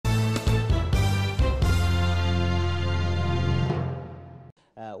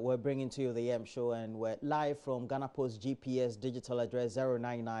we're bringing to you the AM show, and we're live from Ghana Post GPS digital address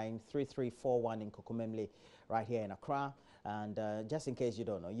 099-3341 in Kokomemle, right here in Accra. And just in case you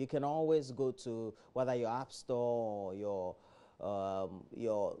don't know, you can always go to whether your app store or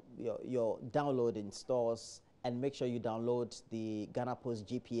your downloading stores, and make sure you download the Ghana Post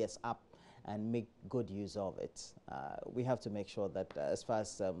GPS app and make good use of it. We have to make sure that as far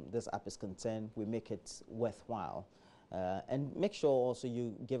as this app is concerned, we make it worthwhile. And make sure also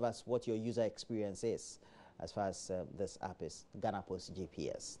you give us what your user experience is as far as this app is, Ghana Post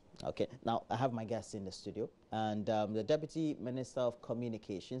GPS. Okay, now I have my guest in the studio, and the Deputy Minister of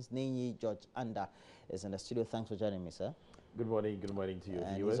Communications, Nenyi George Anda, is in the studio. Thanks for joining me, sir. Good morning to you.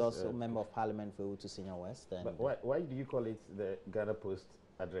 And he's also Member of Parliament for Utu Senior West. And but why do you call it the Ghana Post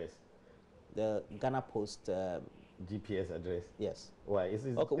address? The Ghana Post GPS address. Yes. Why? Is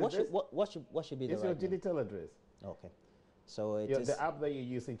okay. What should be the it's your digital address. Okay. So it is the app that you're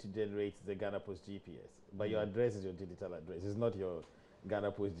using to generate the Ghana Post GPS, but your address is your digital address. It's not your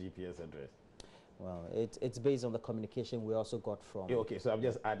Ghana Post GPS address. Well, it's based on the communication we also got from. Yeah, okay, so I'm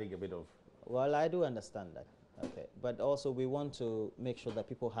just adding a bit of. Well, I do understand that. Okay, but also we want to make sure that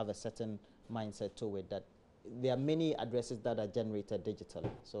people have a certain mindset to it, that there are many addresses that are generated digitally.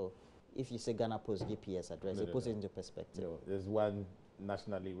 So if you say Ghana Post GPS address, it puts it into perspective. No, there's one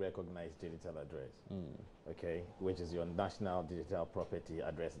nationally recognized digital address, okay, which is your national digital property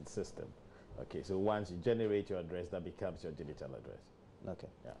addressing system. Okay, so once you generate your address, that becomes your digital address. Okay,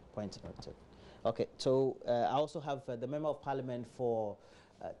 yeah, point noted. Okay, so I also have the Member of Parliament for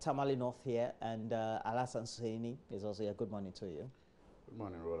Tamale North here, and Alasan Suhaini is also here. Good morning to you. Good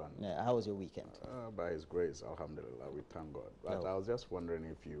morning, Roland. Yeah, how was your weekend? By His grace, alhamdulillah, we thank God. But I was just wondering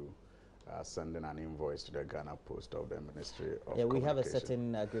if you sending an invoice to the Ghana Post of the Ministry of Yeah, we have a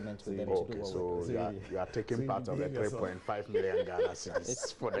certain agreement with them to do what we do. You are taking part of the 3.5 million Ghana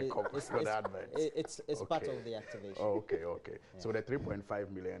cedis for the adverts. It's part of the activation. Oh, okay. Yeah. So the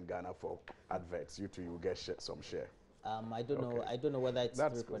 3.5 million Ghana for adverts, you get some share. I don't know. I don't know whether it's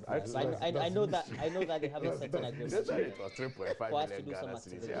 3.5. I know that they have a certain agreement. It was 3.5 million Ghana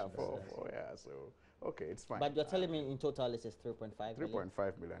cedis. Yeah, so okay, it's fine. But you're telling me in total it is 3.5 million?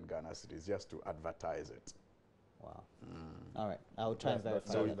 3.5 million Ghana cedis just to advertise it. Wow. All right, I'll try and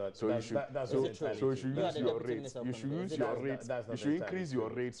verify that. So you should use your rates. You should use your rates. You should increase your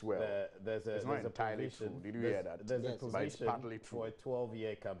rates well. It's not entirely true. Did you hear that? There's a provision for a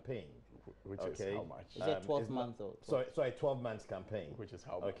 12-year campaign. Which is how much? Is it 12 months or? So a 12-month campaign. Which is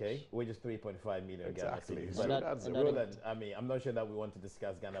how much? Okay, which is 3.5 million exactly. Ghana cedis. So that's Roland, I mean, I'm not sure that we want to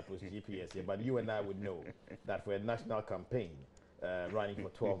discuss Ghana Post GPS here, but you and I would know that for a national campaign running for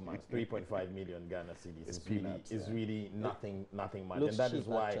 12 months, 3.5 million Ghana cedis is really nothing much, and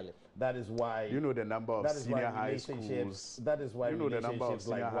that is why you know the number of senior high schools. That is why you know the number of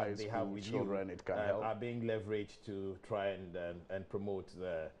senior like high what they have with children you it can help. Are being leveraged to try and promote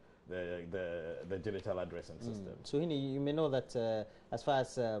the digital addressing system. So you may know that as far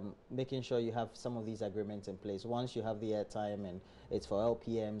as making sure you have some of these agreements in place, once you have the airtime and it's for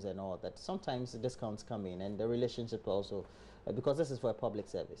LPMs and all that, sometimes the discounts come in, and the relationship also, because this is for a public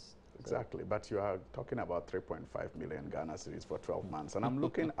service. Exactly, but you are talking about 3.5 million Ghana cedis for 12 months, and I'm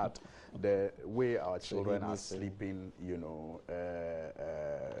looking at the way our children are sleeping, you know,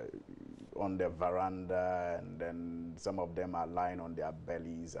 on the veranda, and then some of them are lying on their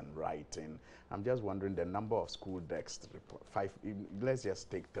bellies and writing. I'm just wondering the number of school desks. Let's just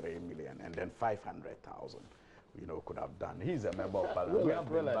take 3 million, and then 500,000. You know, could have done. He's a member of parliament.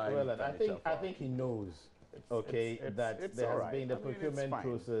 Well, I think he knows. That there has been the procurement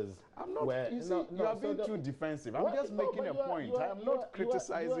process. I'm not. You are being too defensive. I'm just making a point. I am not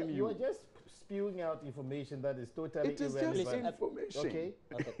criticizing you. You are just spewing out information that is totally irrelevant. It is just information. Okay.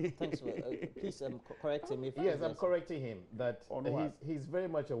 Thanks. Please correct him. Yes, I'm correcting him. That he's very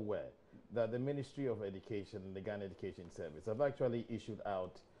much aware that the Ministry of Education and the Ghana Education Service have actually issued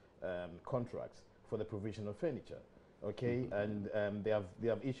out contracts for the provision of furniture. Okay, and they have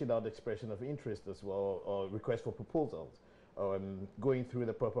issued out expression of interest as well, or request for proposals, going through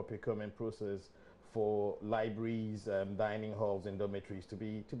the proper procurement process for libraries, dining halls, and dormitories to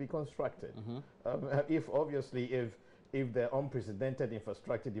be constructed. If the unprecedented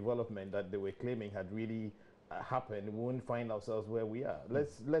infrastructure development that they were claiming had really happened, we wouldn't find ourselves where we are.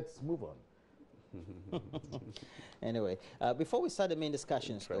 Let's move on. Anyway, before we start the main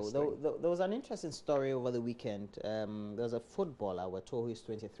discussions, though, there was an interesting story over the weekend. There's a footballer, we're told he's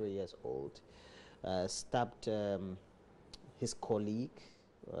 23 years old, stabbed his colleague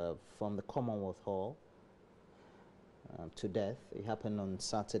from the Commonwealth Hall to death. It happened on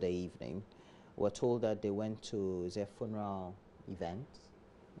Saturday evening. We're told that they went to their funeral event,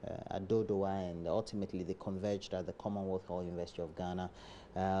 at Dodowa, and ultimately they converged at the Commonwealth Hall University of Ghana.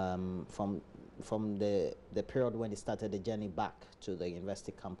 From the period when they started the journey back to the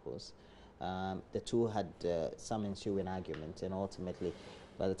university campus, the two had some ensuing arguments, and ultimately,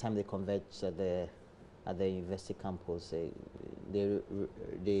 by the time they converged at the university campus,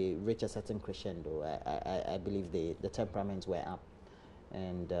 they reached a certain crescendo. I believe the temperaments were up,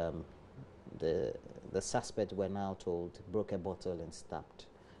 and the suspect were now told broke a bottle and stabbed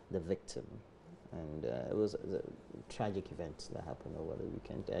the victim, and it was a tragic event that happened over the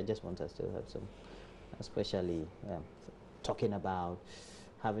weekend. I just want us to have some, especially talking about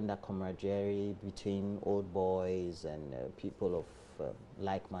having that camaraderie between old boys and people of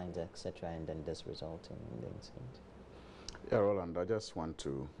like minds, etc., and then this resulting in the incident. Yeah, Roland, I just want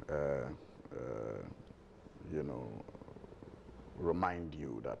to, remind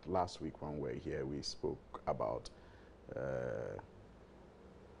you that last week when we were here, we spoke about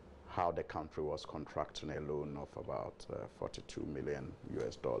how the country was contracting a loan of about 42 million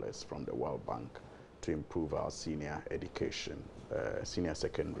US dollars from the World Bank to improve our senior education, senior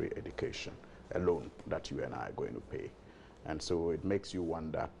secondary education, a loan that you and I are going to pay. And so it makes you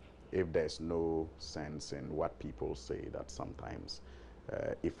wonder if there's no sense in what people say, that sometimes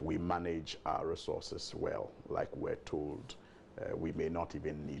if we manage our resources well, like we're told, we may not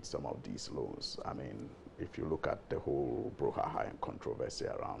even need some of these loans. I mean, if you look at the whole brouhaha and controversy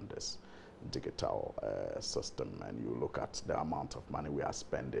around this digital system, and you look at the amount of money we are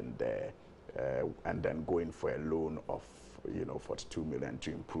spending there, and then going for a loan of 42 million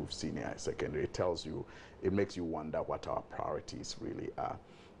to improve senior secondary, it makes you wonder what our priorities really are.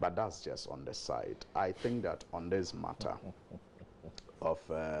 But that's just on the side. I think that on this matter of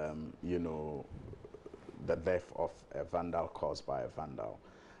the death of a vandal caused by a vandal,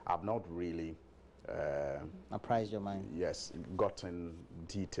 I've not really apprised your mind. Yes, gotten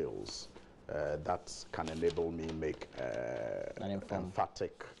details that can enable me make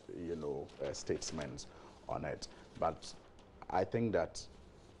emphatic statements on it. But I think that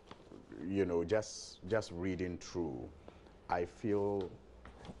just reading through, I feel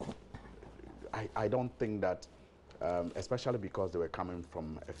I don't think that especially because they were coming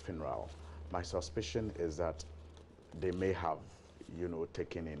from a funeral, my suspicion is that they may have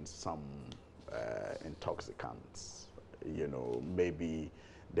taken in some intoxicants. Maybe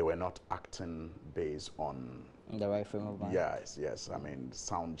they were not acting based on the right frame of mind. Yes. I mean,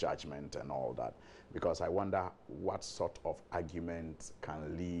 sound judgment and all that. Because I wonder what sort of argument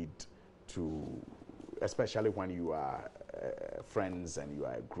can lead to, especially when you are friends and you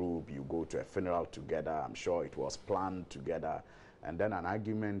are a group, you go to a funeral together. I'm sure it was planned together, and then an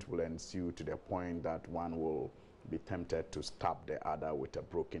argument will ensue to the point that one will be tempted to stab the other with a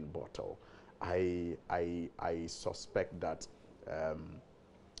broken bottle. I suspect that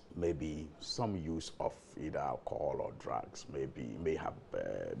maybe some use of either alcohol or drugs may have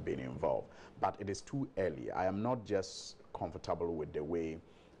been involved, but it is too early. I am not just comfortable with the way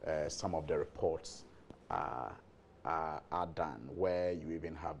some of the reports are done, where you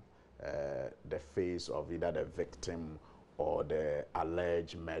even have the face of either the victim or the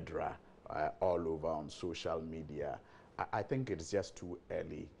alleged murderer all over on social media. I think it's just too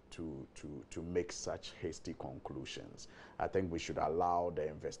early to make such hasty conclusions. I think we should allow the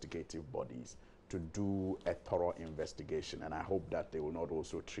investigative bodies to do a thorough investigation, and I hope that they will not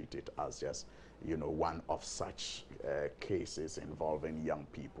also treat it as just one of such cases involving young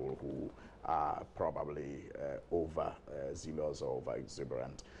people who are probably over zealous or over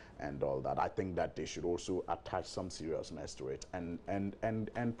exuberant and all that. I think that they should also attach some seriousness to it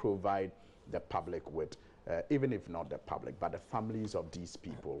and provide the public with, even if not the public, but the families of these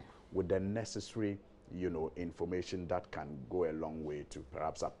people with the necessary information that can go a long way to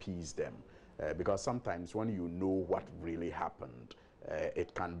perhaps appease them. Because sometimes when you know what really happened,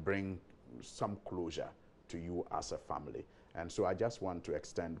 it can bring some closure to you as a family. And so I just want to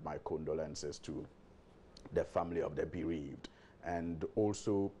extend my condolences to the family of the bereaved, and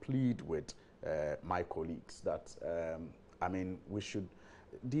also plead with my colleagues that, I mean, we should,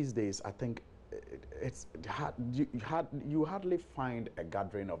 these days, I think it's hard, you hardly find a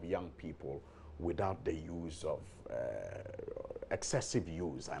gathering of young people without the use of excessive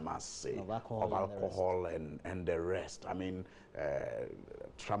use, I must say, of alcohol and the rest. I mean,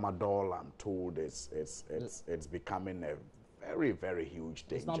 tramadol, I'm told, it's becoming a very, very huge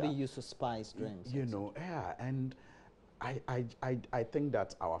danger. It's not being used to spice drinks. And I think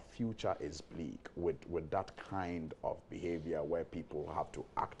that our future is bleak with that kind of behavior where people have to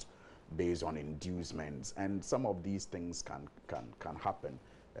act based on inducements, and some of these things can happen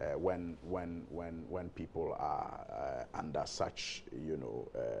when people are under such, you know,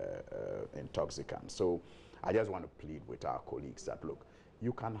 intoxicants. So I just want to plead with our colleagues that, look,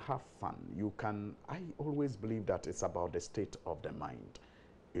 you can have fun. You can, I always believe that it's about the state of the mind.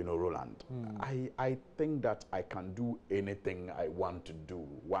 You know, Roland, I think that I can do anything I want to do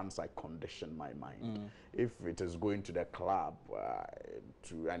once I condition my mind. If it is going to the club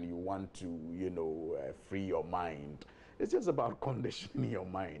and you want to, you know, free your mind, it's just about conditioning your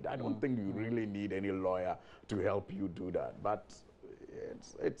mind. I don't think you really need any lawyer to help you do that. But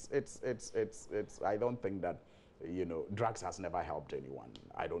I don't think that, you know, drugs has never helped anyone.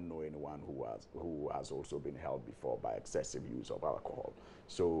 I don't know anyone who has also been helped before by excessive use of alcohol.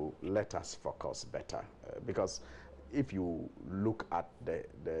 So let us focus better, because if you look at the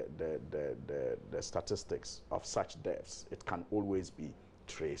statistics of such deaths, it can always be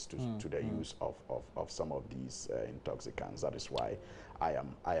traced to the use of some of these intoxicants. That is why I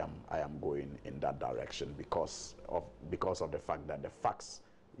am going in that direction, because of the fact that the facts,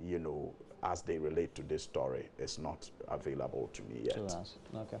 you know, as they relate to this story, is not available to me yet.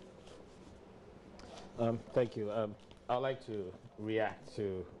 Okay. Thank you. I'd like to react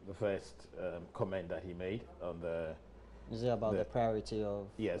to the first comment that he made on the... Is it about the priority of...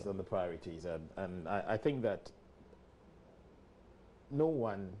 Yes, on the priorities. And I think that no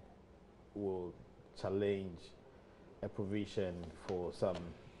one will challenge a provision for some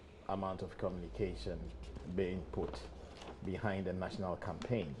amount of communication being put behind a national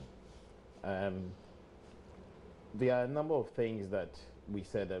campaign. There are a number of things that we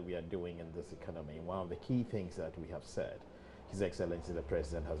said that we are doing in this economy. One of the key things that we have said, His Excellency the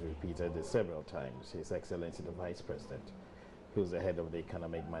President has repeated this several times. His Excellency the Vice President, who's the head of the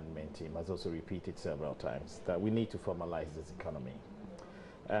economic management team, has also repeated several times that we need to formalize this economy.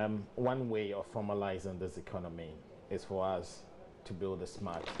 One way of formalizing this economy is for us to build a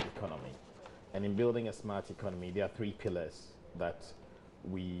smart economy. And in building a smart economy, there are three pillars that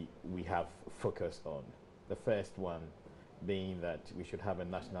we have focused on. The first one being that we should have a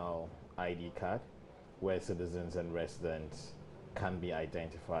national ID card where citizens and residents can be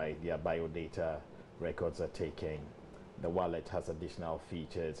identified, their biodata records are taken. The wallet has additional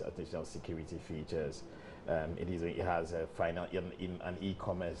features, additional security features. It has a an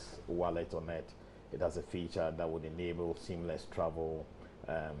e-commerce wallet on it. It has a feature that would enable seamless travel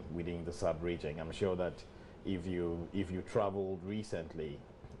within the sub-region. I'm sure that if you traveled recently,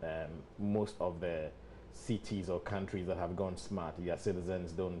 most of the cities or countries that have gone smart, their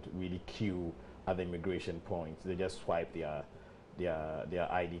citizens don't really queue at the immigration points. They just swipe their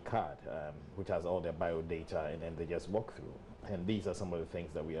ID card, which has all their biodata, and then they just walk through. And these are some of the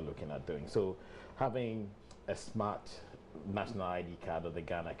things that we are looking at doing. So having a smart national ID card, or the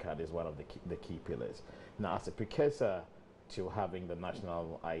Ghana card, is one of the key pillars. Now, as a precursor to having the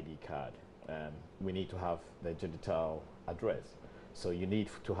national ID card, we need to have the digital address. So you need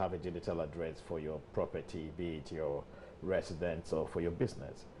to have a digital address for your property, be it your residence or for your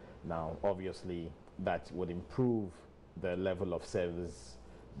business. Now, obviously, that would improve the level of service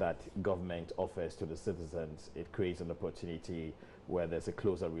that government offers to the citizens. It creates an opportunity where there's a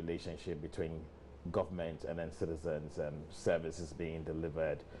closer relationship between government and then citizens, services being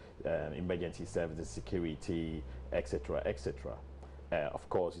delivered, emergency services, security, etc., etc. Of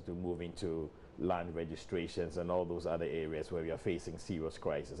course, it will move into land registrations and all those other areas where we are facing serious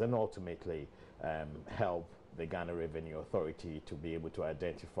crisis, and ultimately help the Ghana Revenue Authority to be able to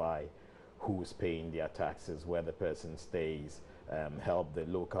identify who's paying their taxes, where the person stays, help the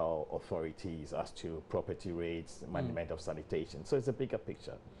local authorities as to property rates, management of sanitation. So it's a bigger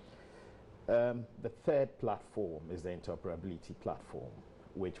picture. The third platform is the interoperability platform,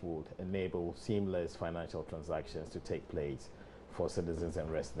 which would enable seamless financial transactions to take place for citizens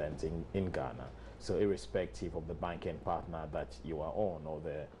and residents in Ghana. So irrespective of the banking partner that you are on, or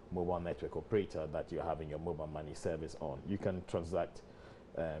the mobile network operator that you're having your mobile money service on, you can transact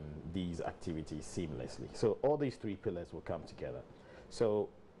these activities seamlessly. So all these three pillars will come together. So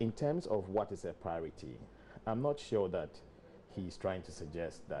in terms of what is a priority, I'm not sure that he's trying to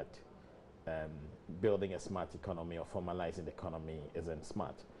suggest that building a smart economy or formalizing the economy isn't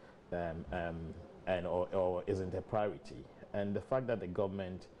smart or isn't a priority. And the fact that the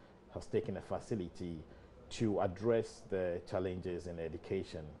government has taken a facility to address the challenges in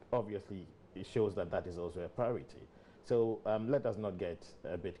education, obviously it shows that that is also a priority. So let us not get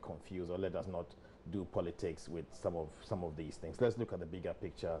a bit confused, or let us not do politics with some of these things. Let's look at the bigger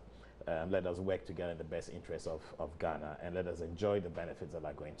picture. Let us work together in the best interest of Ghana, and let us enjoy the benefits that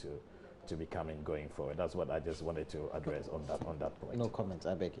are going to to be coming going forward. That's what I just wanted to address on that point. No comments,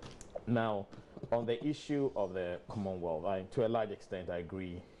 I beg you. Now, on the issue of the Commonwealth, to a large extent, I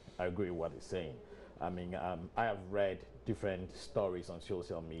agree with what he's saying. I mean, I have read different stories on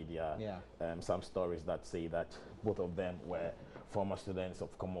social media. Yeah. Some stories that say that both of them were former students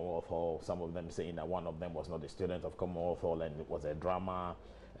of Commonwealth Hall. Some of them saying that one of them was not a student of Commonwealth Hall and it was a drama.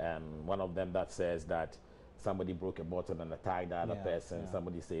 One of them that says that somebody broke a bottle and attacked the other person. Yeah.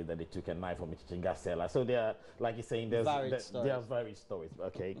 Somebody said that they took a knife from a Chichinga seller. So they are, like you're saying, there are varied stories.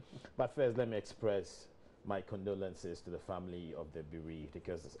 Okay, but first let me express my condolences to the family of the bereaved,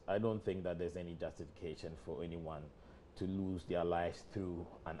 because I don't think that there's any justification for anyone to lose their lives through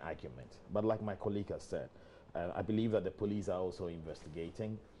an argument. But like my colleague has said, I believe that the police are also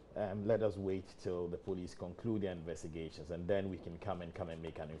investigating. Let us wait till the police conclude their investigations, and then we can come and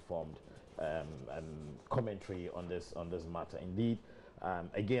make an informed commentary on this matter. Indeed,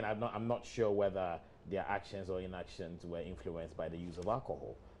 again, I'm not sure whether their actions or inactions were influenced by the use of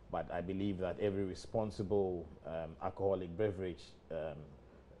alcohol, but I believe that every responsible alcoholic beverage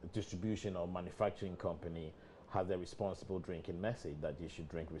distribution or manufacturing company has a responsible drinking message that you should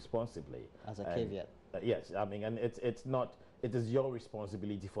drink responsibly. As a caveat. Yes, I mean, and it's not. It is your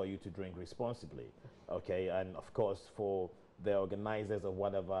responsibility for you to drink responsibly, okay? And of course, for the organizers of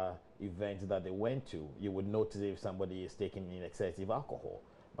whatever event that they went to, you would notice if somebody is taking in excessive alcohol.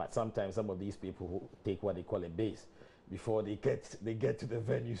 But sometimes some of these people who take what they call a base before they get to the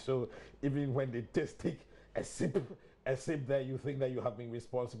venue. So even when they just take a sip there, you think that you have been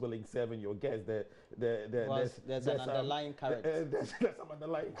responsible in serving your guests. There's an underlying current. There's some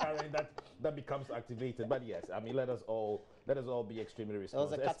underlying current that becomes activated. But yes, I mean, let us all be extremely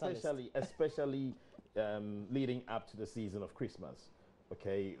responsible, especially leading up to the season of Christmas,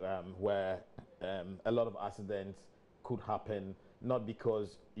 okay, where a lot of accidents could happen, not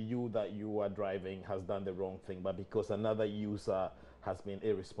because you are driving has done the wrong thing, but because another user has been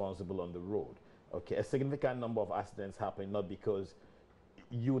irresponsible on the road. Okay, a significant number of accidents happen not because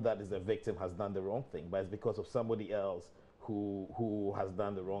you, that is the victim, has done the wrong thing, but it's because of somebody else who has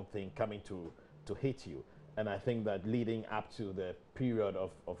done the wrong thing coming to hit you. And I think that leading up to the period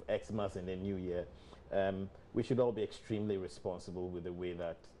of Xmas and the New Year, we should all be extremely responsible with the way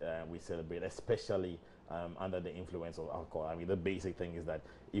that we celebrate, especially under the influence of alcohol. I mean, the basic thing is that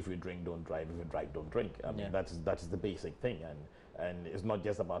if you drink, don't drive. If you drive, don't drink. I mean, that is the basic thing. And it's not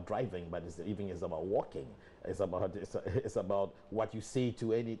just about driving, but it's about walking. It's about what you say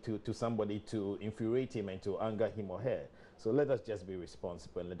to somebody to infuriate him and to anger him or her. So let us just be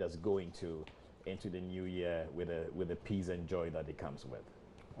responsible. Let us go into the new year with the peace and joy that it comes with.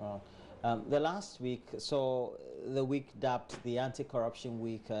 Well, the last week, so the week dubbed the Anti-Corruption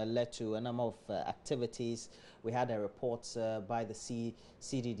Week, led to a number of activities. We had a report by the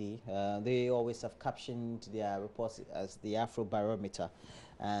CDD. They always have captioned their reports as the Afro Barometer.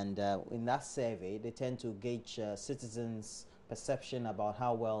 And in that survey, they tend to gauge citizens' perception about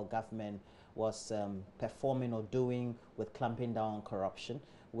how well government was performing or doing with clamping down on corruption,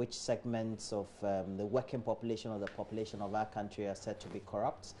 which segments of the working population or the population of our country are said to be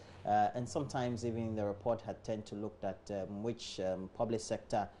corrupt. And sometimes even the report had tend to look at which public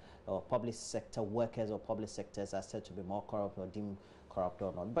sector workers or public sectors are said to be more corrupt or deemed corrupt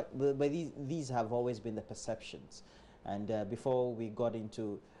or not. But these have always been the perceptions. And before we got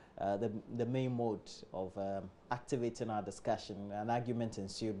into the main mode of activating our discussion, an argument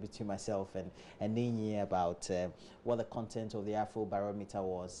ensued between myself and Ninyi about what the content of the Afro Barometer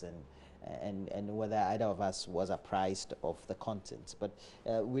was and whether either of us was apprised of the content. But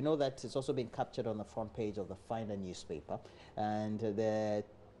we know that it's also been captured on the front page of the Finder newspaper, and the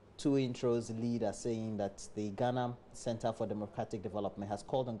two intros lead are saying that the Ghana Center for Democratic Development has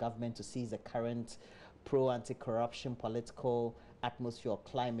called on government to seize the current pro-anti-corruption political atmosphere or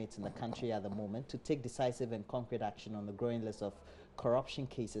climate in the country at the moment to take decisive and concrete action on the growing list of corruption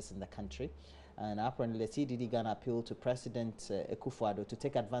cases in the country. And apparently, the CDD Ghana appealed to President Akufo-Addo to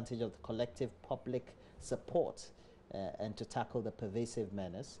take advantage of the collective public support and to tackle the pervasive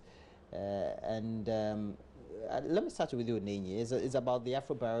menace. Let me start with you, Nenye. It's about the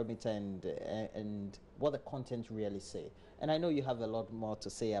Afrobarometer and what the content really say. And I know you have a lot more to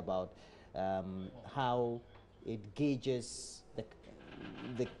say about how it gauges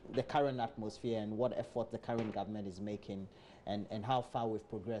the current atmosphere and what effort the current government is making and how far we've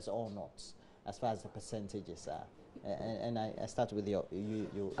progressed or not as far as the percentages are. And I start with you.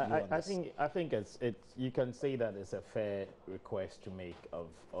 I think it's you can say that it's a fair request to make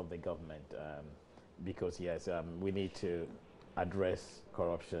of the government because yes, we need to address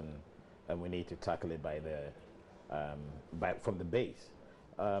corruption and we need to tackle it from the base.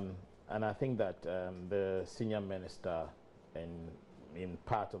 And I think that the senior minister, in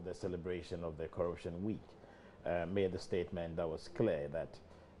part of the celebration of the Corruption Week, made a statement that was clear that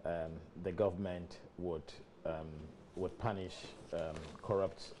the government would punish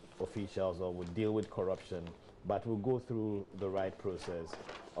corrupt officials or would deal with corruption, but will go through the right process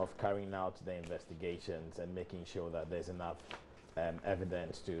of carrying out the investigations and making sure that there's enough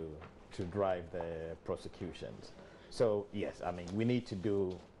evidence to drive the prosecutions. So yes, I mean, we need to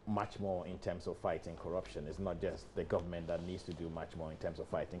do much more in terms of fighting corruption. It's not just the government that needs to do much more in terms of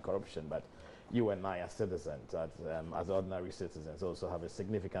fighting corruption, but you and I as citizens, as ordinary citizens, also have a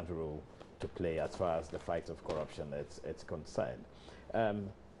significant role to play as far as the fight of corruption it's concerned.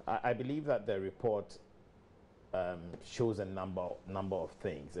 I believe that the report shows a number of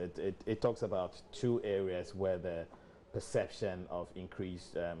things. It talks about two areas where the perception of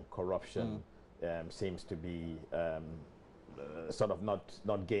increased corruption seems to be sort of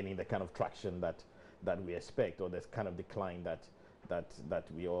not gaining the kind of traction that we expect, or this kind of decline that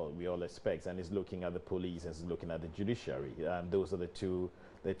we all expect. And it's looking at the police, and it's looking at the judiciary. Those are the two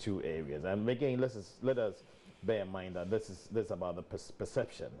areas. And again, let us bear in mind that this is about the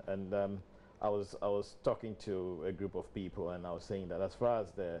perception. And I was talking to a group of people, and I was saying that as far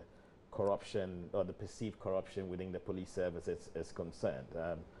as the corruption or the perceived corruption within the police service is concerned,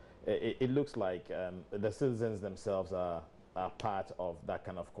 it looks like the citizens themselves are part of that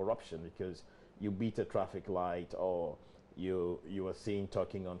kind of corruption, because you beat a traffic light, or you are seen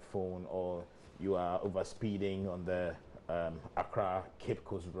talking on phone, or you are over speeding on the Accra Cape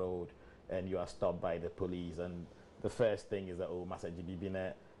Coast Road, and you are stopped by the police, and the first thing is that, oh,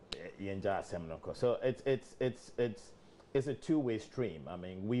 so it's a two-way stream. I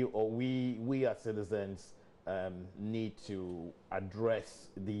mean, we as citizens need to address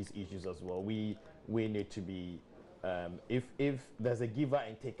these issues as well. We need to be if there's a giver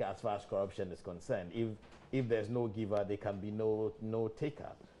and taker as far as corruption is concerned. If there's no giver, there can be no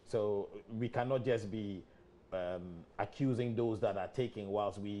taker. So we cannot just be accusing those that are taking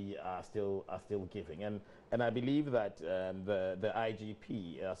whilst we are still giving. And I believe that the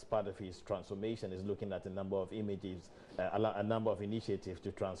IGP, as part of his transformation, is looking at a number of images, a number of initiatives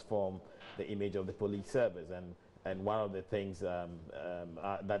to transform the image of the police service. And one of the things that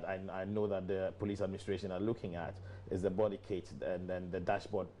I know that the police administration are looking at is the body kits, and then the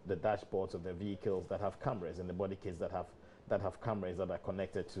dashboards of the vehicles that have cameras, and the body kits that have cameras that are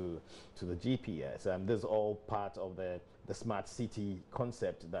connected to the GPS. This is all part of the smart city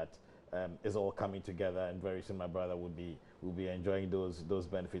concept that is all coming together, and very soon my brother will be enjoying those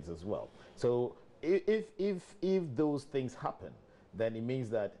benefits as well. So if those things happen, then it means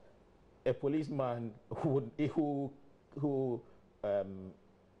that a policeman who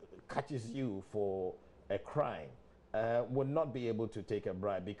catches you for a crime would not be able to take a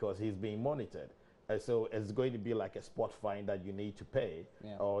bribe, because he's being monitored. So it's going to be like a spot fine that you need to pay,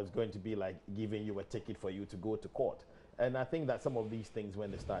 or it's going to be like giving you a ticket for you to go to court. And I think that some of these things,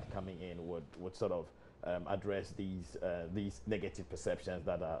 when they start coming in, would sort of address these negative perceptions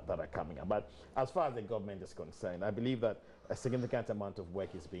that are coming up. But as far as the government is concerned, I believe that a significant amount of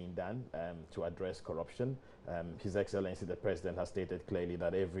work is being done to address corruption. His Excellency the President has stated clearly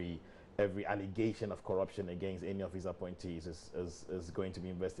that every allegation of corruption against any of his appointees is going to be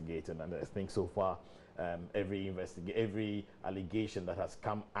investigated. And I think so far, every allegation that has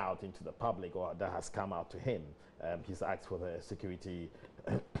come out into the public, or that has come out to him, he's asked for the security,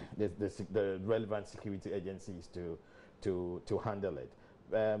 the relevant security agencies to handle it.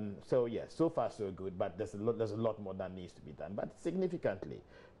 So yeah, so far so good, but there's a lot more that needs to be done. But significantly,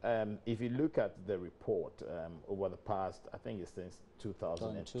 if you look at the report over the past, I think it's since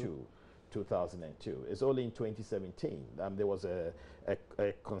 2002. It's only in 2017 there was a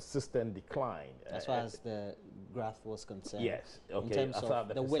consistent decline. As far as the graph was concerned. Yes. Okay. In terms of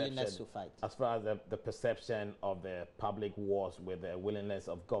the willingness to fight. As far as the perception of the public was with the willingness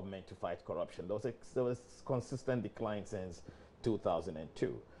of government to fight corruption, there was consistent decline since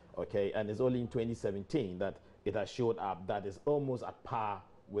 2002. Okay, and it's only in 2017 that it has showed up that is almost at par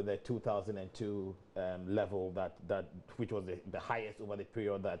with the 2002 level, which was the highest over the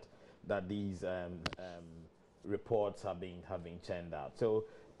period that these reports have been churned out. So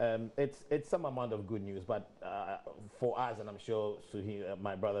it's some amount of good news, but for us, and I'm sure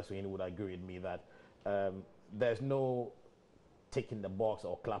my brother Suhin would agree with me, that there's no tick in the box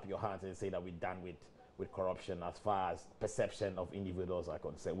or clap your hands and say that we're done with corruption as far as perception of individuals are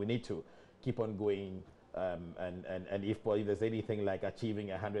concerned. We need to keep on going, and if there's anything like achieving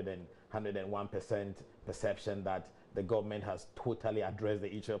 101% perception that the government has totally addressed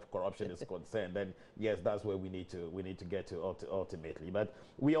the issue of corruption is concerned, then yes, that's where we need to get to ultimately. But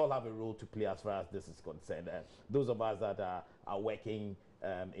we all have a role to play as far as this is concerned. Those of us that are working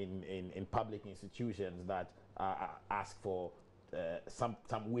in public institutions that ask for some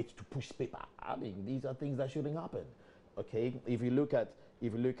weight to push paper. I mean, these are things that shouldn't happen. Okay, if you look at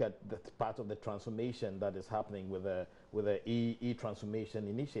the part of the transformation that is happening with the e-transformation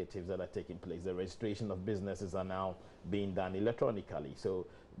initiatives that are taking place, the registration of businesses are now being done electronically. So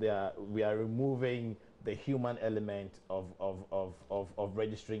we are removing the human element of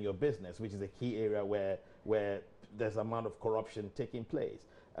registering your business, which is a key area where there's amount of corruption taking place.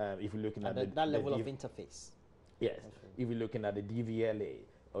 If you're looking at that level of interface. Yes, if you're looking at the DVLA,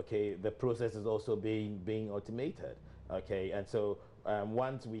 okay, the process is also being automated, okay, and so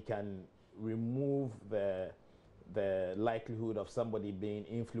once we can remove the likelihood of somebody being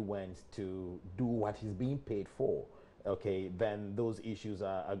influenced to do what he's being paid for, okay, then those issues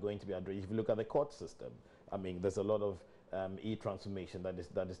are going to be addressed. If you look at the court system, I mean, there's a lot of e-transformation that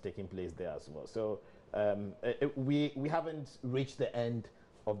is taking place there as well. So we haven't reached the end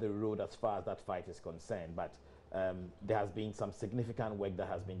of the road as far as that fight is concerned, but there has been some significant work that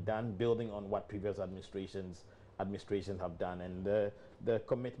has been done, building on what previous administrations have done, and the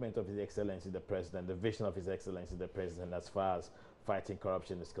commitment of His Excellency the President, the vision of His Excellency the President as far as fighting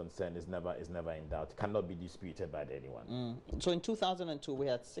corruption is concerned is never in doubt. It cannot be disputed by anyone. So in 2002 we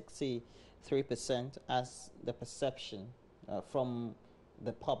had 63% as the perception from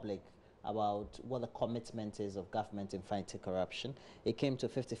the public about what the commitment is of government in fighting corruption. It came to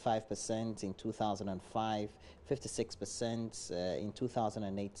 55% in 2005, 56% in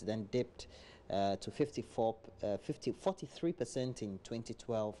 2008, then dipped to 43% in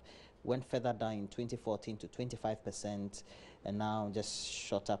 2012, went further down in 2014 to 25%, and now just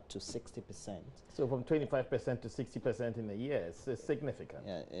shot up to 60%. So from 25% to 60% in a year, it's significant.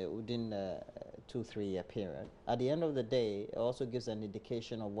 Yeah, within a 2-3 year period. At the end of the day, it also gives an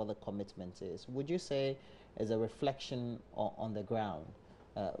indication of what the commitment is. Would you say is a reflection on the ground,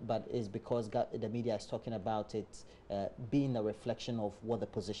 but is because the media is talking about it being a reflection of what the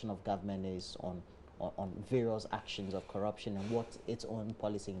position of government is on various actions of corruption and what its own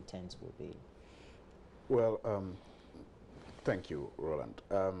policy intents will be? Well, thank you, Roland.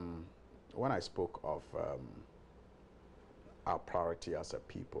 When I spoke of our priority as a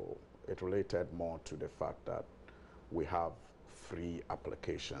people, it related more to the fact that we have free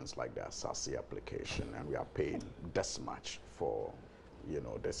applications like the SASI application, and we are paying this much for,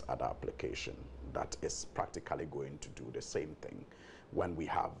 this other application that is practically going to do the same thing when we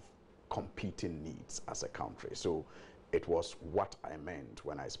have competing needs as a country. So it was what I meant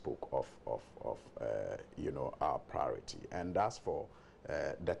when I spoke of our priority. And as for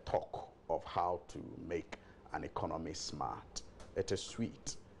the talk of how to make an economy smart, it is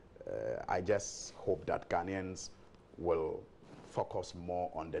sweet. I just hope that Ghanaians will focus more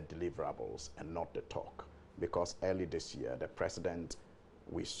on the deliverables and not the talk, because early this year the president,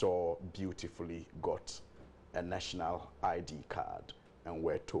 we saw, beautifully got a national ID card, and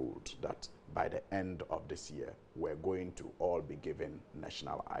we're told that by the end of this year we're going to all be given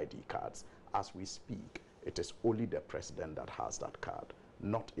national ID cards. As we speak, it is only the president that has that card,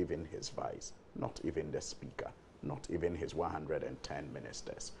 not even his vice, not even the speaker, not even his 110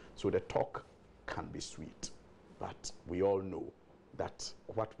 ministers. So the talk can be sweet, but we all know that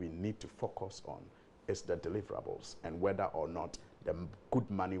what we need to focus on is the deliverables, and whether or not the good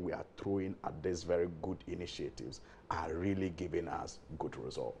money we are throwing at these very good initiatives are really giving us good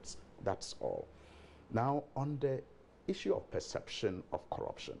results. That's all. Now, on the issue of perception of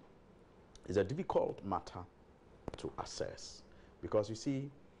corruption, it's a difficult matter to assess, because you see,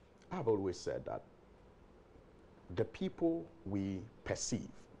 I've always said that the people we perceive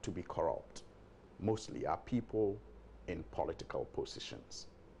to be corrupt mostly are people in political positions.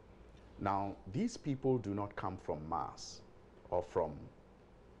 Now, these people do not come from Mars or from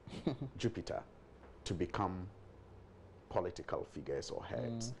Jupiter to become political figures or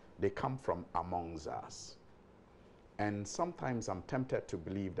heads. They come from amongst us. And sometimes I'm tempted to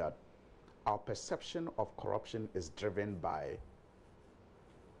believe that our perception of corruption is driven by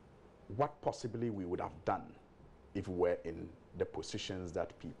what possibly we would have done if we were in the positions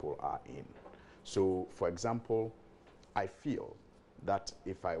that people are in. So, for example, I feel that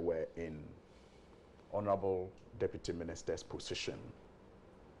if I were in Honorable Deputy Minister's position,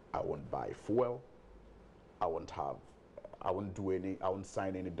 I won't buy fuel, I won't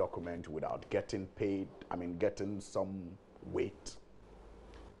sign any document without getting paid, getting some weight.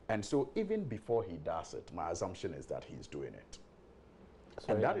 And so even before he does it, my assumption is that he's doing it.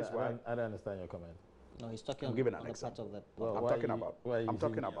 Sorry, and that is why I don't understand your comment. No, he's talking I'm on, giving on an the example. part of that. Well, I'm talking about I'm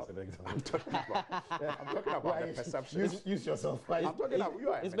talking about the perception. Use yourself. I'm talking about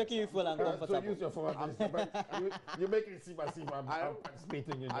you. It's making you feel uncomfortable. So use your former minister, but you make it seem as if I'm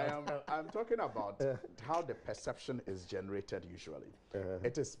participating in that. I'm talking about how the perception is generated usually.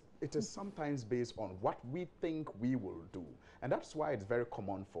 It is sometimes based on what we think we will do. And that's why it's very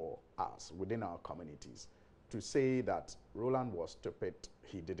common for us within our communities to say that Roland was stupid,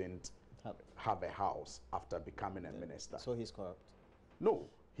 he didn't have a house after becoming a minister. So he's corrupt. No,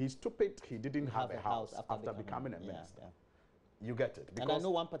 he's stupid, he didn't have a house after becoming a minister. Yeah. You get it? And I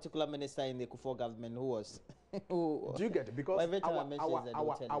know one particular minister in the Kufuor government who was... Do you get it? Because our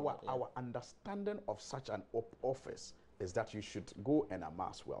our understanding of such an office is that you should go and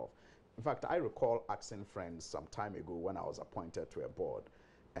amass wealth. In fact, I recall asking friends some time ago when I was appointed to a board,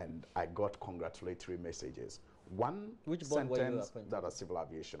 and I got congratulatory messages. One sentence, that a Civil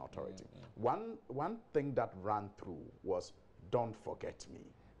Aviation Authority. One thing that ran through was, "Don't forget me,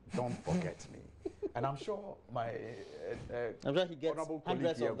 don't forget me." And I'm sure my I'm sure he gets honorable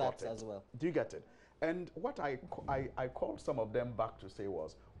hundreds colleague of that got it. as well. Do you get it? And what I called some of them back to say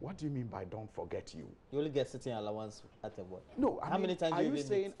was, "What do you mean by don't forget you?" You only get sitting allowance at a board. No, How many times are do you you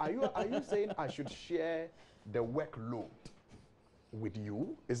saying are you saying I should share the workload with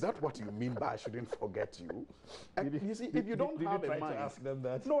you? Is that what you mean by I shouldn't forget you? And you see, if you don't have a mind, to ask them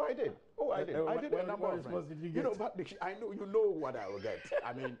that? No, I did. Oh, I did. I did a number of response did you You get? know, but I know you know what I will get.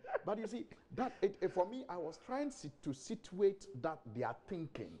 I mean, but you see, that for me, I was trying to situate that their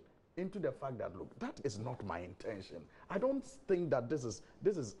thinking into the fact that, look, that is not my intention. I don't think that this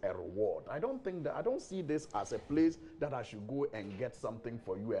is a reward. I don't see this as a place that I should go and get something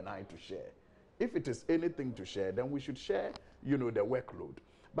for you and I to share. If it is anything to share, then we should share, you know, the workload.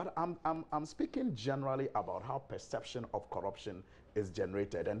 But I'm speaking generally about how perception of corruption is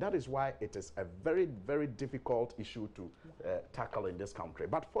generated, and that is why it is a very, very difficult issue to tackle in this country.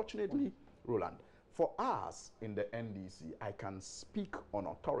 But fortunately, Roland, for us in the NDC, I can speak on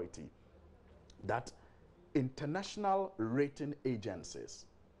authority that international rating agencies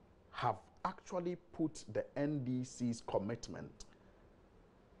have actually put the NDC's commitment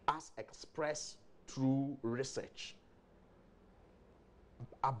as expressed through research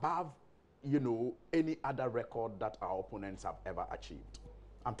above, you know, any other record that our opponents have ever achieved.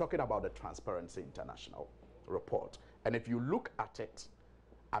 I'm talking about the Transparency International report. And if you look at it,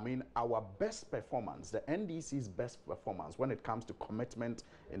 I mean, our best performance, the NDC's best performance when it comes to commitment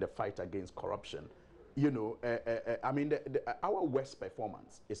in the fight against corruption, you know, I mean, our worst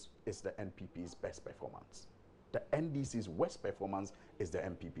performance is the NPP's best performance. The NDC's worst performance is the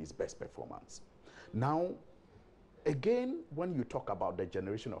NPP's best performance. Now, again, when you talk about the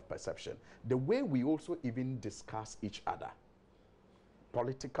generation of perception, the way we also even discuss each other,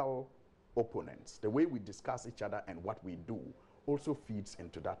 political opponents, the way we discuss each other and what we do also feeds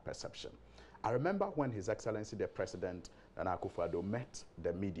into that perception. I remember when His Excellency the President Nana Akufo-Addo met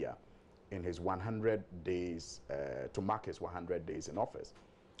the media in his 100 days, to mark his 100 days in office,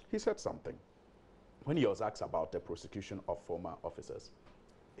 he said something. When he was asked about the prosecution of former officers,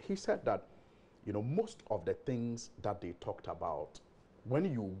 he said that, you know, most of the things that they talked about,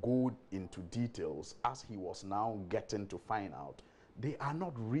 when you go into details, as he was now getting to find out, they are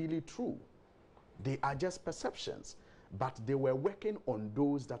not really true. They are just perceptions. But they were working on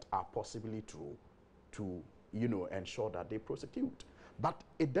those that are possibly true to, you know, ensure that they prosecute. But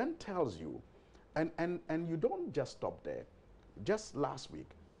it then tells you, and you don't just stop there. Just last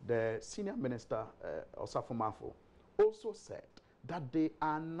week, the senior minister, Osafo Mafo, also said that they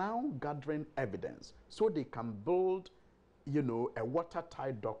are now gathering evidence so they can build, you know, a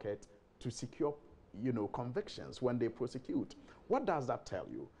watertight docket to secure, you know, convictions when they prosecute. What does that tell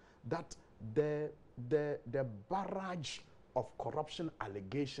you? That the barrage of corruption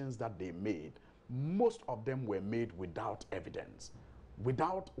allegations that they made, most of them were made without evidence,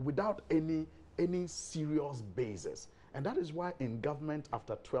 without any serious basis. And that is why in government,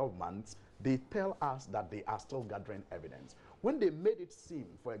 after 12 months, they tell us that they are still gathering evidence. When they made it seem,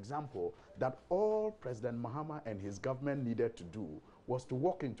 for example, that all President Mahama and his government needed to do was to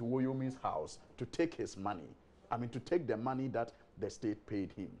walk into Woyomi's house to take his money, I mean, to take the money that the state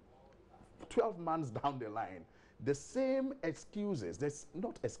paid him. 12 months down the line, the same excuses,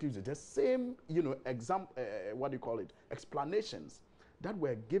 the same, you know, explanations that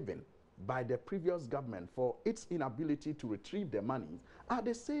were given by the previous government for its inability to retrieve the money are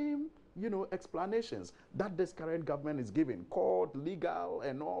the same, you know, explanations that this current government is giving, court, legal,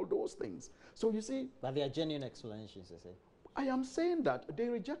 and all those things. So you see... But they are genuine explanations, you say? I am saying that they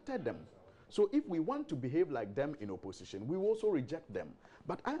rejected them. So if we want to behave like them in opposition, we also reject them.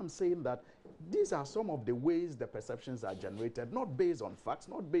 But I am saying that these are some of the ways the perceptions are generated, not based on facts,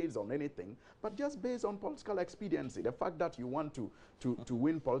 not based on anything, but just based on political expediency. The fact that you want to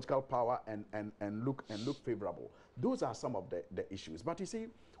win political power and look favorable. Those are some of the issues. But you see,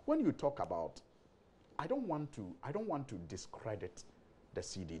 when you talk about, I don't want to discredit the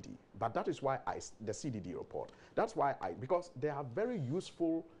CDD, but that is why the CDD report. That's why because there are very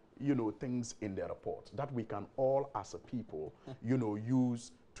useful, things in the report that we can all as a people,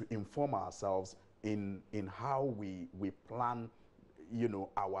 use to inform ourselves in how we plan,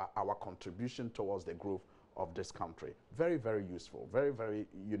 our contribution towards the growth of this country. Very, very useful, very, very,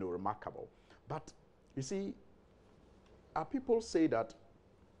 remarkable. But you see, our people say that,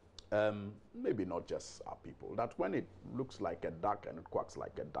 maybe not just our people, that when it looks like a duck and it quacks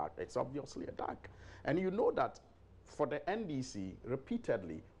like a duck, it's obviously a duck. And you know that for the NDC,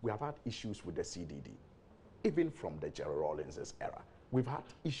 repeatedly, we have had issues with the CDD, even from the Jerry Rawlings' era. We've had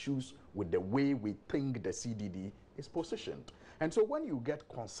issues with the way we think the CDD is positioned. And so when you get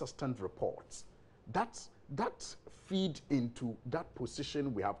consistent reports, that feed into that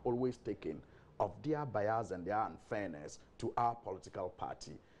position we have always taken of their bias and their unfairness to our political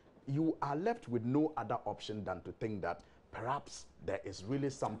party, you are left with no other option than to think that perhaps there is really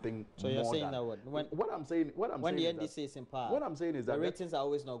something so more. You're saying than that what I'm saying when the NDC is in power, what I'm saying is that the ratings are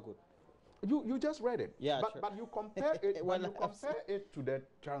always not good. You just read it. Yeah, but, sure. But you compare it it to the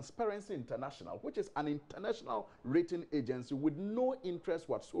Transparency International, which is an international rating agency with no interest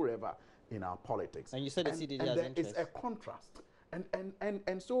whatsoever in our politics. And you said the CDD has interest. It's a contrast. And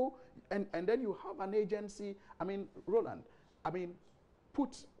then you have an agency, Roland,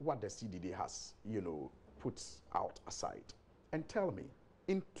 put what the CDD has, put out aside and tell me,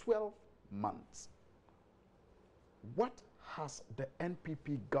 in 12 months, what has the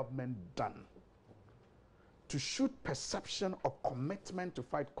NPP government done to shoot perception of commitment to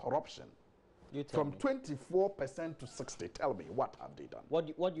fight corruption from 24% to 60%? Tell me, what have they done?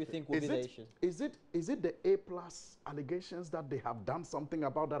 What do you think will be the issue? Is it the A+ allegations that they have done something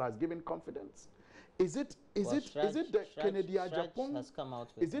about that has given confidence? Is it the Canada-Japan?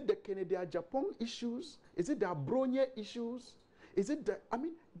 Is it the Canada-Japan issues? Is it the Abronia issues? Is it the?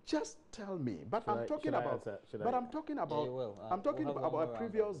 Just tell me. But I'm talking about a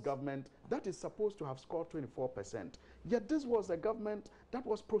previous government that is supposed to have scored 24%. Yet this was a government that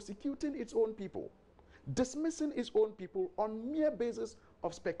was prosecuting its own people, dismissing its own people on mere basis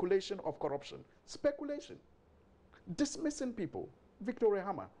of speculation of corruption. Speculation. Dismissing people. Victoria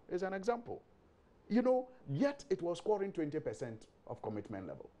Hammer is an example. Yet it was scoring 20% of commitment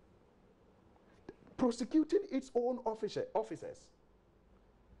level. Prosecuting its own officers.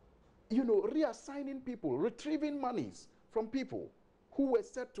 Reassigning people, retrieving monies from people who were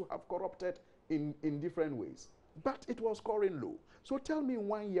said to have corrupted in different ways. But it was scoring low. So tell me in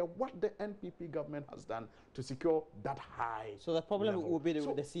 1 year what the NPP government has done to secure that high. So the problem level. will be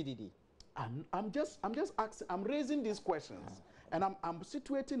with the CDD. I'm just asking, I'm raising these questions. And I'm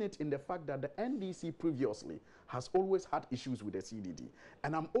situating it in the fact that the NDC previously has always had issues with the CDD.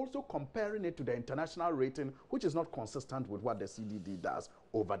 And I'm also comparing it to the international rating, which is not consistent with what the CDD does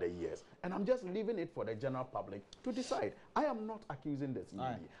over the years. And I'm just leaving it for the general public to decide. I am not accusing the CDD.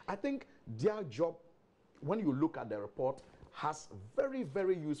 Right. I think their job, when you look at the report, has very,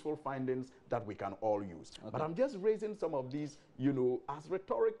 very useful findings that we can all use. Okay. But I'm just raising some of these, as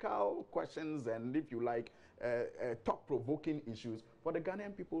rhetorical questions and, if you like, thought-provoking issues for the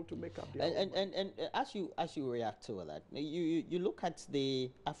Ghanaian people to make up their own mind. And as you react to all that, you look at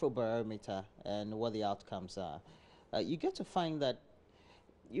the Afrobarometer and what the outcomes are. You get to find that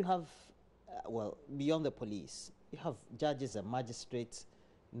you have, beyond the police, you have judges and magistrates,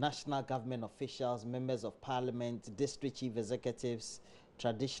 national government officials, members of parliament, district chief executives,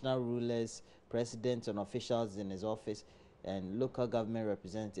 traditional rulers, presidents and officials in his office, and local government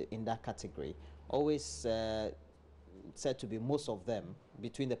representatives in that category. Always said to be most of them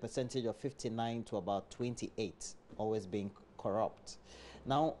between the percentage of 59 to about 28, always being corrupt.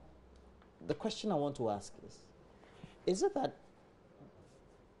 Now, the question I want to ask is it that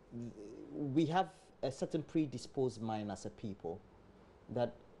we have a certain predisposed mind as a people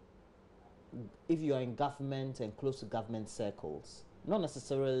that if you are in government and close to government circles, not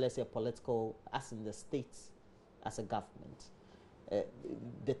necessarily, let's say, political, as in the states, as a government,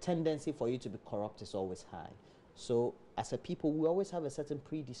 the tendency for you to be corrupt is always high. So as a people, we always have a certain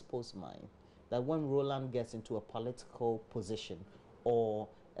predisposed mind that when Roland gets into a political position or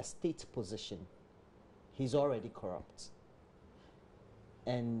a state position, he's already corrupt.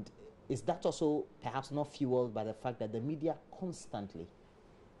 And is that also perhaps not fueled by the fact that the media constantly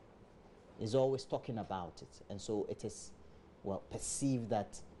is always talking about it, and so it is well, perceive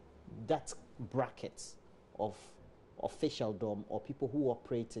that that bracket of officialdom or people who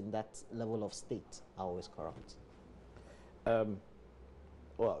operate in that level of state are always corrupt?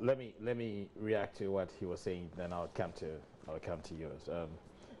 Well, let me react to what he was saying, then I'll come to yours.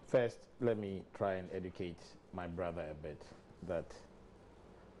 First, let me try and educate my brother a bit that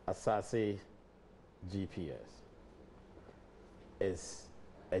Asase GPS is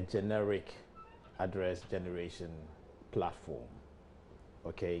a generic address generation platform,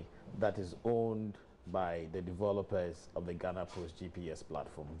 okay, that is owned by the developers of the Ghana Post GPS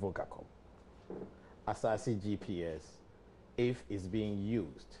platform, Vocacom. Asase GPS, if it's being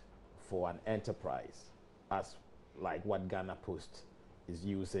used for an enterprise, as like what Ghana Post is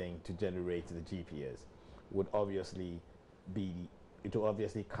using to generate the GPS, would obviously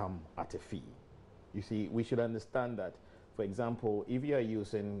come at a fee. You see, we should understand that, for example, if you are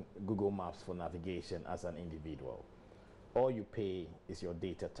using Google Maps for navigation as an individual, all you pay is your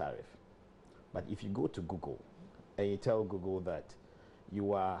data tariff. But if you go to Google and you tell Google that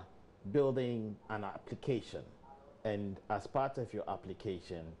you are building an application, and as part of your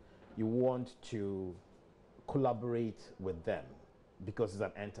application, you want to collaborate with them because it's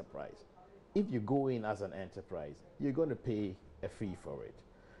an enterprise. If you go in as an enterprise, you're going to pay a fee for it.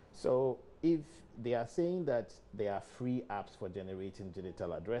 So if they are saying that there are free apps for generating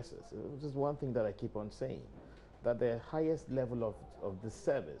digital addresses, this is one thing that I keep on saying, that the highest level of the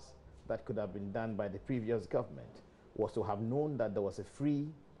service that could have been done by the previous government was to have known that there was a free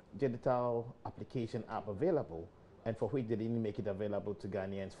digital application app available, and for which they didn't make it available to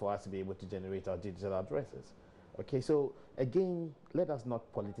Ghanaians for us to be able to generate our digital addresses. Okay, so again, let us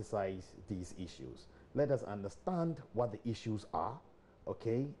not politicize these issues. Let us understand what the issues are,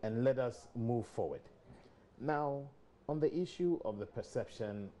 okay, and let us move forward. Now, on the issue of the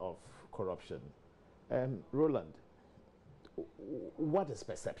perception of corruption, Roland, what is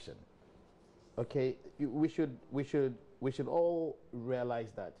perception? Okay, we should all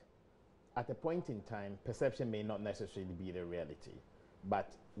realize that at a point in time, perception may not necessarily be the reality,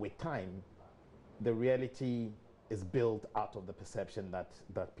 but with time, the reality is built out of the perception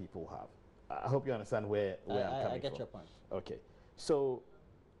that people have. I hope you understand where I'm coming from. I get your point. Okay, so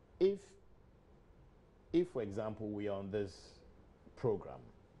if for example we are on this program,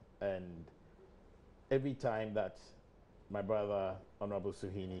 and every time that my brother Honorable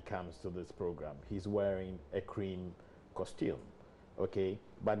Suhini comes to this program, he's wearing a cream costume, okay,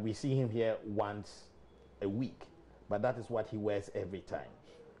 but we see him here once a week, but that is what he wears every time.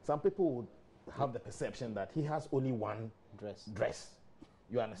 Some people would have the perception that he has only one dress.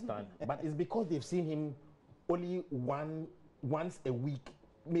 You understand? But it's because they've seen him only once a week,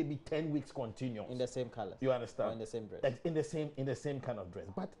 maybe 10 weeks continuous. In the same color. You understand? Or in the same dress. In the same kind of dress.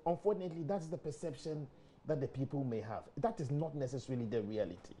 But unfortunately, that's the perception that the people may have. That is not necessarily the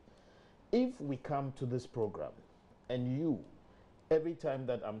reality. If we come to this program and you, every time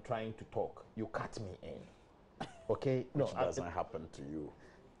that I'm trying to talk, you cut me in, okay? Which doesn't happen to you.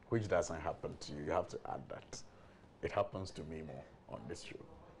 Which doesn't happen to you. You have to add that. It happens to me more on this show.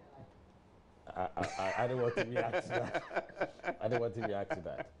 I don't want to react to that. I don't want to react to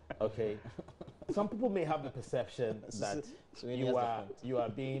that. Okay. Some people may have the perception that you are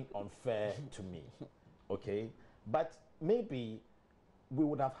being unfair to me. Okay. But maybe we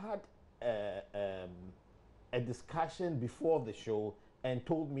would have had a discussion before the show and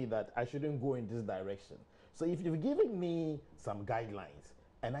told me that I shouldn't go in this direction. So if you've given me some guidelines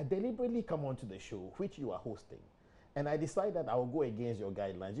and I deliberately come onto the show, which you are hosting, and I decide that I will go against your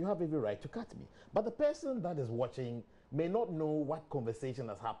guidelines, you have every right to cut me. But the person that is watching may not know what conversation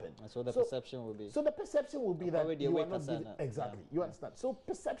has happened. And so the perception will be... So the perception will be that you are not... Exactly. Yeah. You understand? So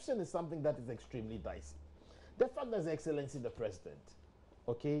perception is something that is extremely dicey. The fact that His Excellency the President,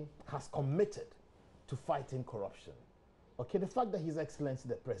 okay, has committed to fighting corruption, okay, the fact that His Excellency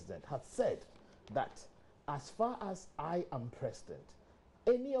the President has said that as far as I am President,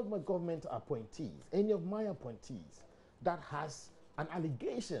 any of my government appointees, any of my appointees that has an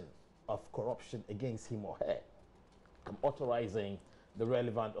allegation of corruption against him or her, I'm authorizing the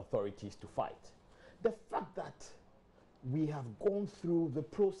relevant authorities to fight. The fact that we have gone through the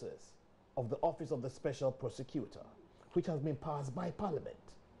process of the Office of the Special Prosecutor, which has been passed by Parliament,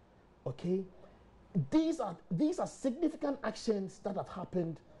 okay, these are significant actions that have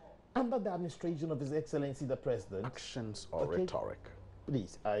happened under the administration of His Excellency the President. Actions or rhetoric?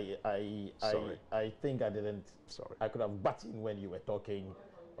 Please, I think I didn't. Sorry. I could have butted in when you were talking.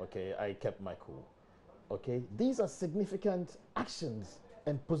 Okay, I kept my cool. Okay, these are significant actions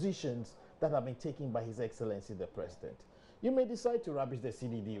and positions that have been taken by His Excellency the President. You may decide to rubbish the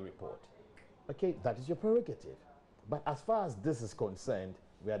CDD report. Okay, that is your prerogative. But as far as this is concerned,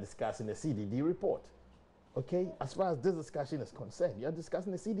 we are discussing the CDD report. Okay, as far as this discussion is concerned, you are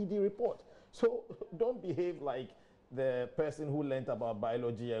discussing the CDD report. So don't behave like the person who learned about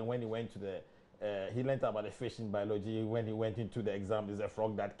biology and when he went to the, he learned about the fish in biology, when he went into the exam, there's a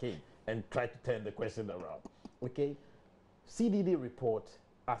frog that came, and tried to turn the question around. Okay, CDD report,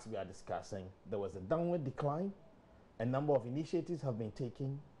 as we are discussing, there was a downward decline. A number of initiatives have been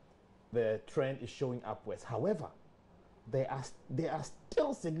taken. The trend is showing upwards. However, there are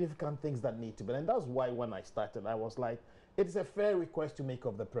still significant things that need to be done. And that's why when I started, I was like, it is a fair request to make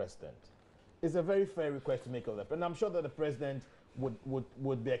of the president. It's a very fair request to make of the president. And I'm sure that the president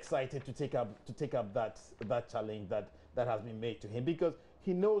would be excited to take up that challenge that has been made to him, because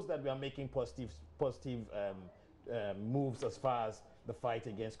he knows that we are making positive moves as far as the fight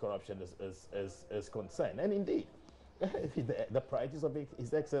against corruption is concerned. And indeed, the priorities of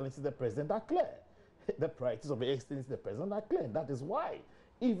His Excellency the President are clear. The priorities of His Excellency the President are clear. That is why,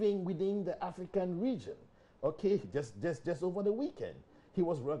 even within the African region, okay, just over the weekend, he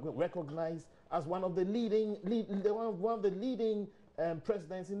was recognized as one of the leading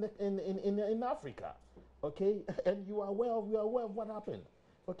presidents in Africa. Okay, and you are aware of what happened.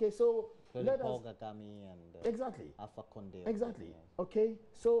 Okay, so let us exactly Alpha Conde. Exactly. Yes. Okay,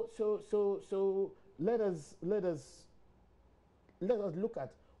 so let us look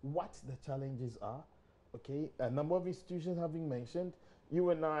at what the challenges are. Okay, a number of institutions have been mentioned. You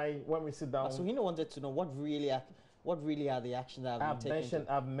and I, when we sit down. So he wanted to know what really are the actions that have been taken.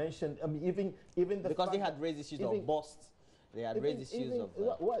 I've mentioned. I mean, even the because they had raised issues of bust. They had raised issues of.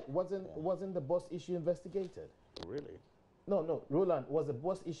 What wasn't the bust issue investigated? Really? No, Roland, was the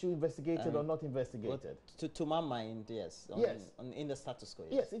bust issue investigated or not investigated? To my mind, yes. In the status quo.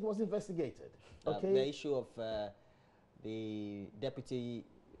 Yes, it was investigated. Okay. The issue of the deputy.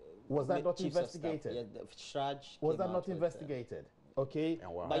 Was that not investigated? Yeah, the Shraj was that not investigated? Okay.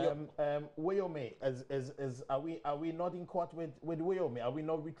 Wayome, are we not in court with Wayome? Are we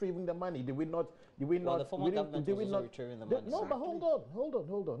not retrieving the money? Did we not? Well, the former government was also retrieving the money. No, but hold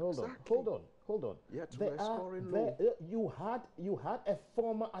on. Yeah, you had a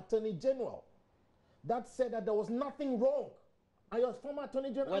former attorney general that said that there was nothing wrong. And your former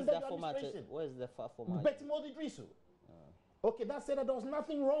attorney general under your administration. Where's the former? Betty Modidrisu. Okay, that said that there was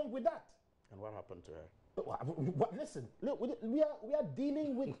nothing wrong with that. And what happened to her? Listen, look, we are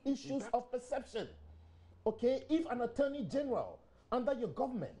dealing with issues of perception. Okay, if an attorney general under your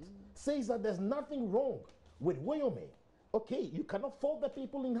government says that there's nothing wrong with Wayome, okay, you cannot fault the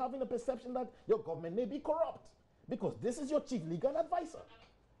people in having a perception that your government may be corrupt, because this is your chief legal advisor.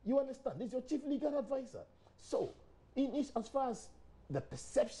 You understand? This is your chief legal advisor. So, as far as the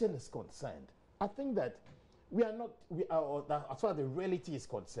perception is concerned, I think that as far as the reality is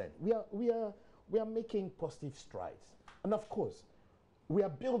concerned, we are making positive strides. And of course, we are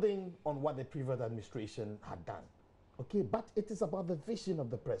building on what the previous administration had done. Okay, but it is about the vision of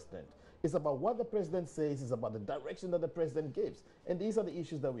the president. It's about what the president says, it's about the direction that the president gives. And these are the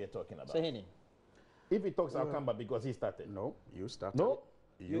issues that we are talking about. So, Henny, if he talks, I'll come back because he started. No, you started. No?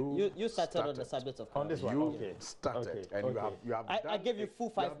 You started on the subject of on this one. You okay. started, okay. and okay. you have. I gave you full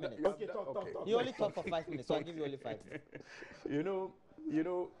 5 minutes. Okay, talk. You only talk for 5 minutes, so I give you only 5 minutes. You know.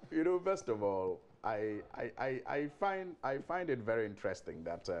 First of all, I find it very interesting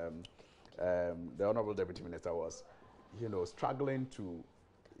that the Honourable Deputy Minister was, struggling to,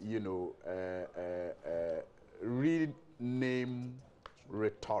 rename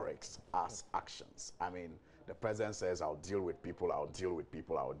rhetorics as actions. I mean, the president says, I'll deal with people,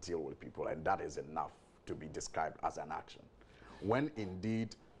 and that is enough to be described as an action. When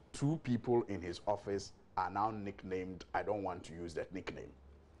indeed 2 people in his office are now nicknamed, I don't want to use that nickname.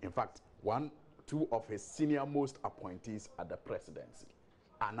 In fact, 2 of his senior most appointees at the presidency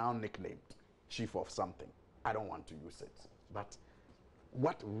are now nicknamed chief of something. I don't want to use it. But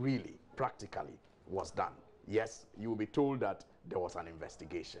what really, practically, was done? Yes, you will be told that there was an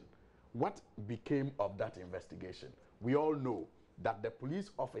investigation. What became of that investigation? We all know that the police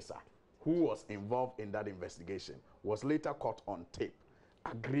officer who was involved in that investigation was later caught on tape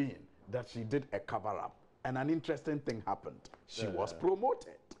agreeing that she did a cover-up. And an interesting thing happened. She was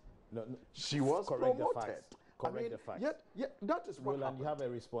promoted. No, she was promoted. Correct the facts. Yet, that is what Roland, happened. You have a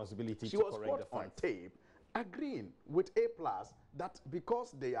responsibility she to was correct the caught facts. on tape agreeing with A+ that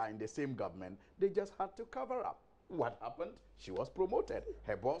because they are in the same government, they just had to cover up. What happened? She was promoted.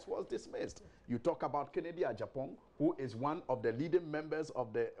 Her boss was dismissed. You talk about Kennedy Ajapong, who is one of the leading members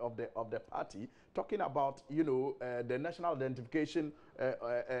of the party, talking about, you know, the National Identification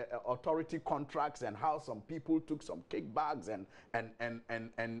Authority contracts and how some people took some kickbacks and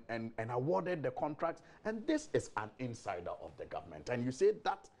awarded the contracts. And this is an insider of the government. And you say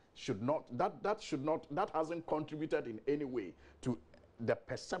that that hasn't contributed in any way to the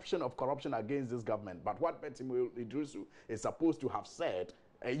perception of corruption against this government. But what Betty Idrisu is supposed to have said,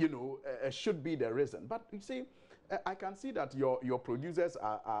 should be the reason. But you see, I can see that your producers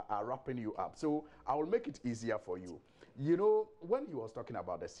are wrapping you up. So I will make it easier for you. You know, when he was talking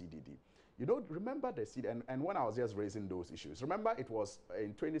about the CDD, you know, remember the CDD, and when I was just raising those issues, remember it was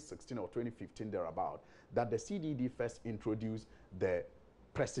in 2016 or 2015 thereabout that the CDD first introduced the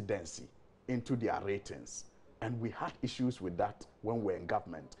presidency into their ratings. And we had issues with that when we were in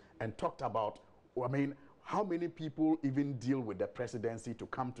government and talked about, I mean, how many people even deal with the presidency to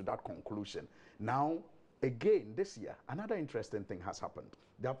come to that conclusion. Now, again, this year, another interesting thing has happened.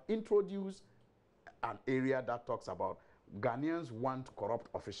 They have introduced an area that talks about Ghanaians want corrupt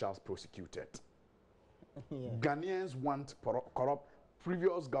officials prosecuted. Yeah. Ghanaians want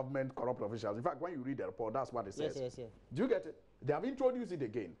previous government corrupt officials. In fact, when you read the report, that's what it says. Yes, yes, yes. Do you get it? They have introduced it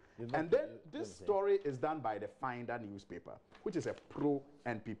again. And then this story is done by the Finder newspaper, which is a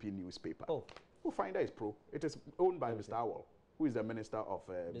pro-NPP newspaper. Oh. Who Finder is pro? It is owned by Mr. Awal, who is the Minister of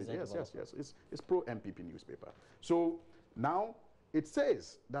Business. Yes. It's pro-NPP newspaper. So now it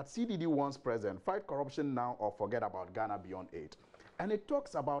says that CDD wants president, fight corruption now or forget about Ghana beyond aid. And it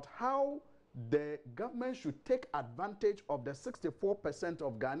talks about how the government should take advantage of the 64%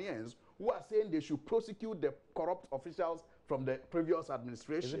 of Ghanaians who are saying they should prosecute the corrupt officials from the previous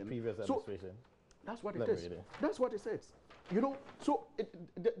administration. Is it previous administration? That's what it is. That's what it says. You know, so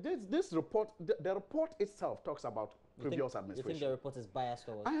this report, the report itself talks about previous administration. You think the report is biased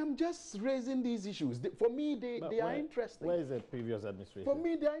or what? I am just raising these issues. For me, they are interesting. Where is the previous administration? For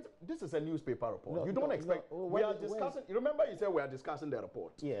me, this is a newspaper report. No, you don't expect. We are discussing. Remember, you said we are discussing the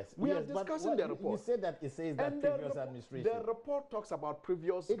report. Yes. We are discussing the report. You said that it says that previous administration. The report talks about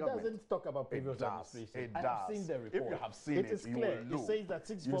previous government. It doesn't talk about previous administration. It does. I've seen the report. If you have seen it, is clear. It says that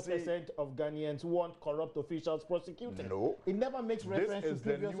 64% of Ghanaians want corrupt officials prosecuted. No. It never makes reference to previous.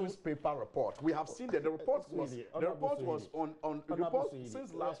 This is the newspaper report. We have seen that the report was on report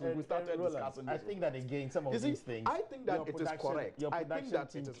since last week we started discussing this. I think that again, some of these things. I think that it is correct. I think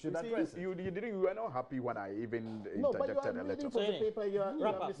that it is. Should address it. You were not happy when I even interjected a little. From the paper,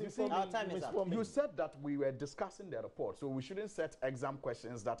 you said that we were discussing the report, so we shouldn't set exam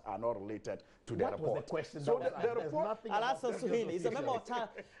questions that are not related to the report. What was the question? So the report. Alasan Suhili is a member of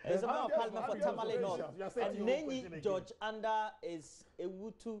Parliament for Tamale North, and Nenyi George Anda is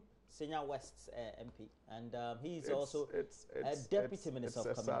Ewutu Senior West's MP, and he's also a Deputy Minister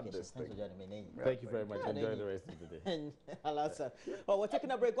of Communications. Thanks for joining me. Thank you very much. Enjoy the rest of the day. Alasan. Well, we're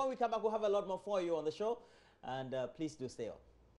taking a break. When we come back, we'll have a lot more for you on the show, and please do stay on.